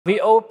We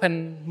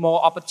open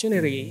more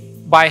opportunity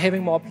by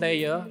having more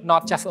players,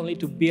 not just only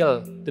to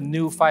build the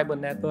new fiber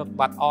network,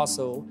 but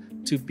also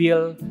to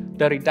build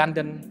the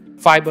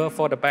redundant fiber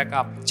for the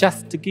backup.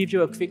 Just to give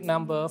you a quick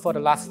number, for the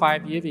last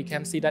 5 years, we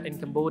can see that in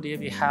Cambodia,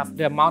 we have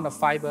the amount of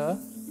fiber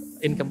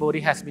in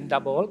Cambodia has been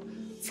doubled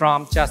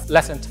from just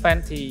less than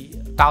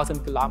 20,000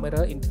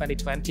 kilometers in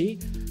 2020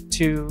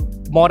 to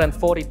more than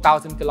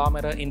 40,000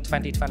 kilometers in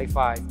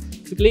 2025.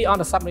 Quickly on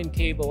the submarine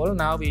cable,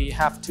 now we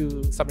have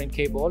 2 submarine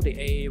cables, the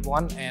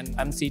AA1 and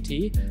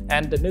MCT,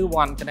 and the new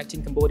one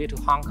connecting Cambodia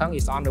to Hong Kong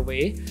is on the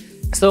way.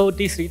 So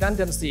this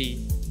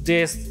redundancy,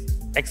 this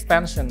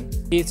expansion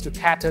is to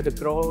cater the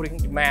growing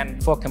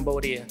demand for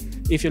Cambodia.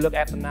 If you look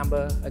at the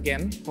number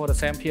again for the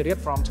same period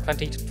from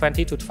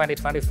 2020 to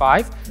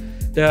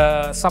 2025,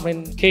 the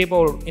submarine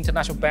cable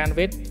international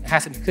bandwidth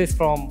has increased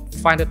from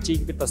 500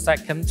 gigabit per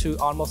second to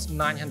almost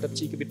 900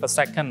 gigabit per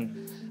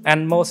second.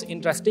 And most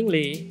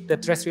interestingly, the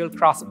terrestrial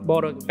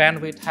cross-border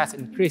bandwidth has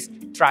increased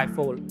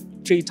threefold,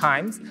 3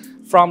 times,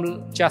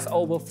 from just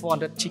over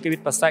 400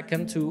 gigabit per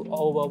second to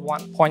over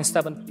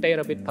 1.7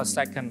 terabit per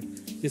second.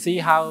 You see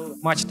how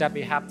much that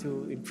we have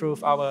to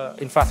improve our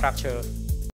infrastructure.